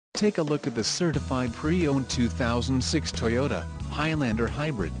Take a look at the certified pre-owned 2006 Toyota Highlander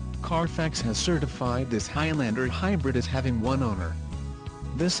Hybrid. Carfax has certified this Highlander Hybrid as having one owner.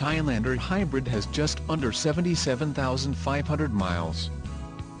 This Highlander Hybrid has just under 77,500 miles.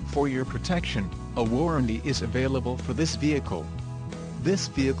 For your protection, a warranty is available for this vehicle. This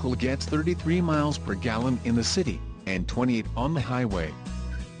vehicle gets 33 miles per gallon in the city, and 28 on the highway.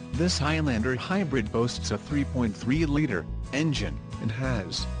 This Highlander Hybrid boasts a 3.3-liter engine, and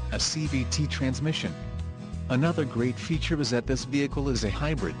has a CVT transmission. Another great feature is that this vehicle is a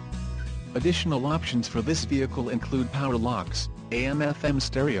hybrid. Additional options for this vehicle include power locks, AM/FM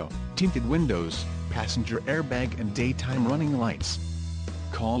stereo, tinted windows, passenger airbag and daytime running lights.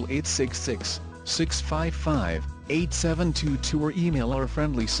 Call 866-655-8722 or email our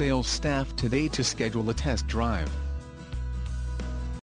friendly sales staff today to schedule a test drive.